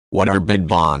What are bid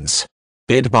bonds?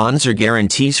 Bid bonds are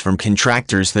guarantees from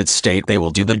contractors that state they will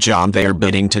do the job they are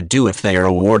bidding to do if they are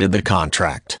awarded the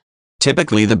contract.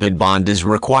 Typically, the bid bond is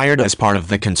required as part of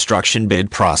the construction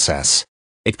bid process.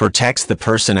 It protects the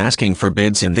person asking for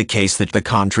bids in the case that the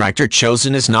contractor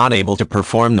chosen is not able to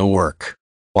perform the work.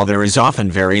 While there is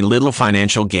often very little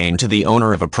financial gain to the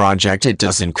owner of a project, it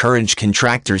does encourage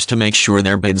contractors to make sure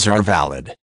their bids are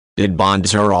valid. Bid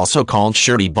bonds are also called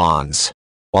surety bonds.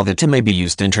 While the two may be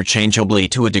used interchangeably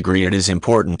to a degree, it is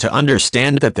important to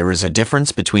understand that there is a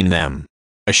difference between them.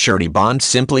 A surety bond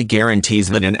simply guarantees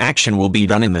that an action will be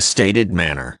done in the stated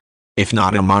manner. If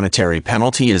not, a monetary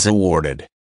penalty is awarded.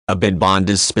 A bid bond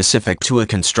is specific to a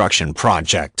construction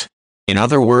project. In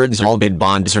other words, all bid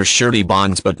bonds are surety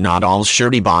bonds, but not all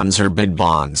surety bonds are bid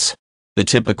bonds. The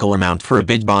typical amount for a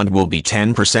bid bond will be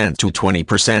 10% to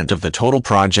 20% of the total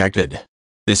project bid.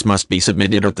 This must be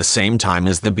submitted at the same time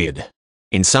as the bid.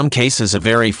 In some cases of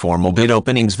very formal bid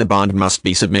openings, the bond must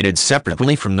be submitted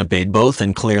separately from the bid, both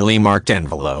in clearly marked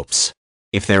envelopes.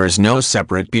 If there is no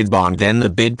separate bid bond, then the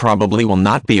bid probably will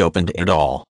not be opened at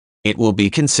all. It will be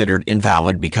considered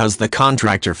invalid because the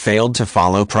contractor failed to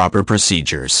follow proper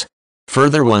procedures.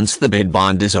 Further, once the bid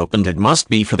bond is opened, it must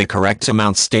be for the correct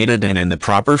amount stated and in the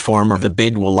proper form, or the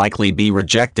bid will likely be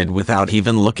rejected without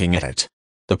even looking at it.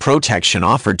 The protection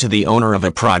offered to the owner of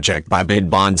a project by bid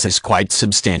bonds is quite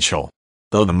substantial.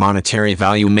 Though the monetary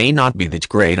value may not be that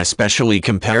great, especially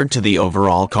compared to the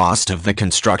overall cost of the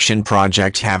construction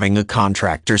project, having a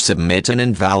contractor submit an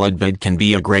invalid bid can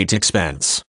be a great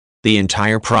expense. The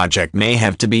entire project may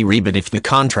have to be rebid if the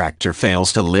contractor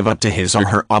fails to live up to his or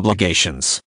her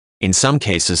obligations. In some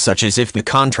cases, such as if the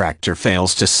contractor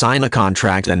fails to sign a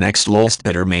contract, the next lowest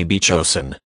bidder may be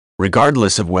chosen.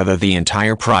 Regardless of whether the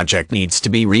entire project needs to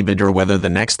be rebid or whether the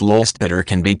next lowest bidder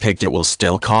can be picked, it will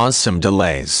still cause some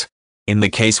delays. In the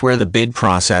case where the bid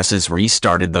process is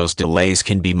restarted, those delays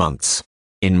can be months.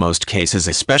 In most cases,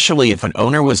 especially if an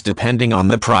owner was depending on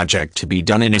the project to be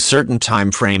done in a certain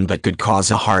time frame, that could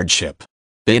cause a hardship.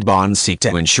 Bid bonds seek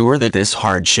to ensure that this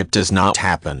hardship does not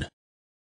happen.